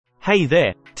Hey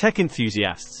there, tech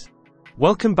enthusiasts!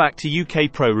 Welcome back to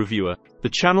UK Pro Reviewer, the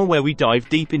channel where we dive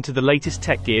deep into the latest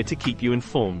tech gear to keep you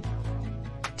informed.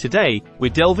 Today,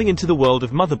 we're delving into the world of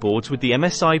motherboards with the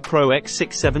MSI Pro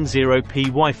X670-P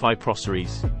Wi-Fi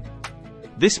ProSeries.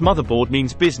 This motherboard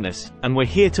means business, and we're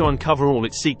here to uncover all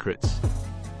its secrets.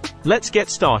 Let's get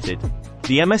started.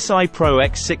 The MSI Pro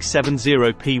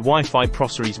X670-P Wi-Fi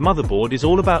ProSeries motherboard is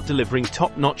all about delivering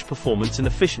top-notch performance and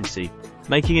efficiency,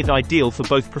 making it ideal for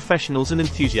both professionals and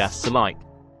enthusiasts alike.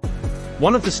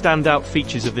 One of the standout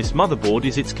features of this motherboard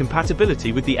is its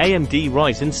compatibility with the AMD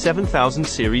Ryzen 7000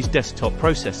 series desktop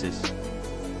processors.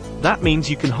 That means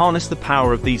you can harness the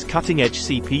power of these cutting-edge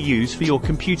CPUs for your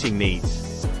computing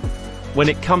needs. When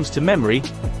it comes to memory,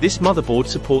 this motherboard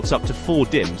supports up to 4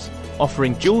 DIMMs,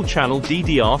 offering dual-channel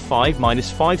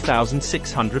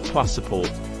DDR5-5600+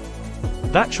 support.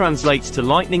 That translates to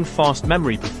lightning-fast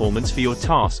memory performance for your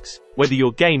tasks, whether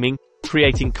you're gaming,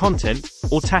 creating content,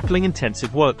 or tackling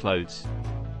intensive workloads.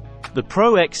 The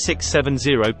Pro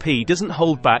X670-P doesn't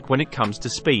hold back when it comes to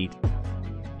speed.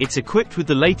 It's equipped with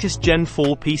the latest Gen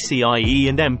 4 PCIe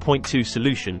and M.2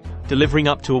 solution, delivering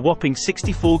up to a whopping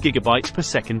 64 GB per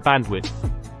second bandwidth.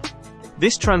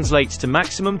 This translates to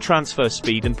maximum transfer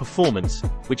speed and performance,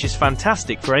 which is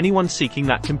fantastic for anyone seeking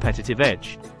that competitive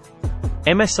edge.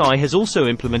 MSI has also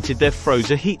implemented their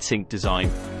Frozer heatsink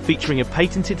design, featuring a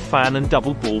patented fan and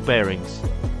double ball bearings.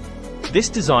 This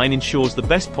design ensures the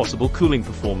best possible cooling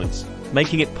performance,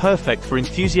 making it perfect for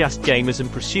enthusiast gamers and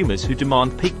prosumers who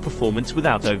demand peak performance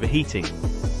without overheating.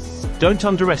 Don't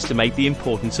underestimate the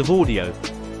importance of audio.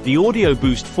 The Audio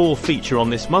Boost 4 feature on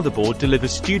this motherboard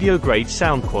delivers studio-grade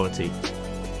sound quality.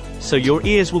 So your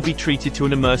ears will be treated to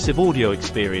an immersive audio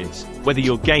experience, whether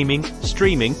you're gaming,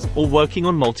 streaming, or working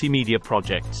on multimedia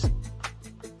projects.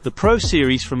 The Pro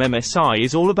Series from MSI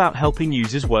is all about helping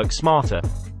users work smarter.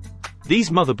 These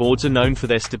motherboards are known for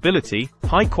their stability,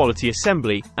 high-quality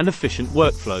assembly, and efficient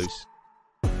workflows.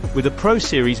 With a Pro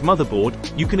Series motherboard,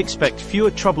 you can expect fewer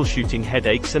troubleshooting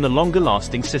headaches and a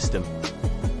longer-lasting system.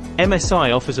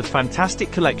 MSI offers a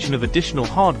fantastic collection of additional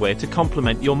hardware to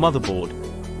complement your motherboard.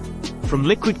 From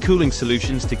liquid cooling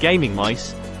solutions to gaming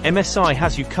mice, MSI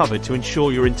has you covered to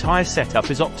ensure your entire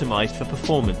setup is optimized for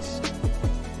performance.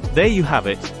 There you have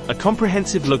it, a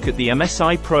comprehensive look at the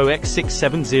MSI Pro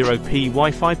X670-P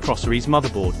Wi-Fi ProSeries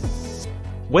motherboard.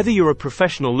 Whether you're a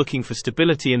professional looking for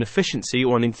stability and efficiency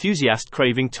or an enthusiast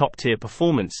craving top-tier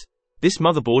performance, this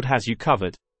motherboard has you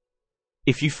covered.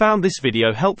 If you found this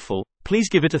video helpful, please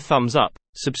give it a thumbs up,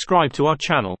 subscribe to our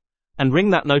channel, and ring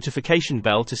that notification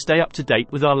bell to stay up to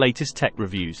date with our latest tech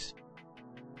reviews.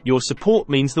 Your support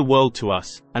means the world to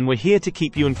us, and we're here to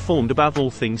keep you informed about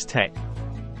all things tech.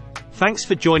 Thanks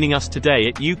for joining us today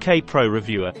at UK Pro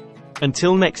Reviewer.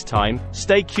 Until next time,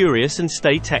 stay curious and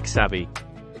stay tech savvy.